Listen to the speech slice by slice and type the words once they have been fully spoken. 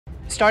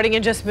Starting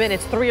in just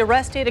minutes, 3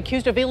 arrested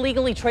accused of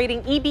illegally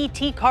trading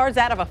EBT cards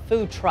out of a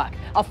food truck.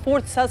 A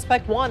 4th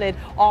suspect wanted.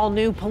 All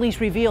new police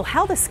reveal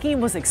how the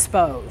scheme was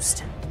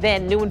exposed.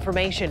 Then new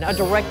information, a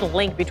direct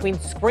link between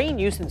screen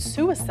use and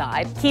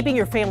suicide. Keeping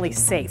your family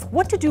safe.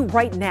 What to do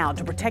right now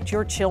to protect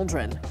your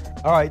children.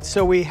 All right,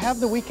 so we have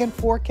the weekend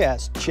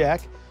forecast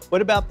check.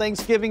 What about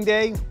Thanksgiving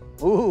Day?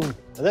 Ooh,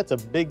 that's a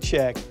big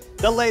check.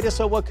 The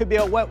latest on what could be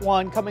a wet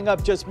one coming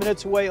up just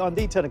minutes away on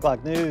the 10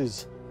 o'clock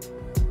news.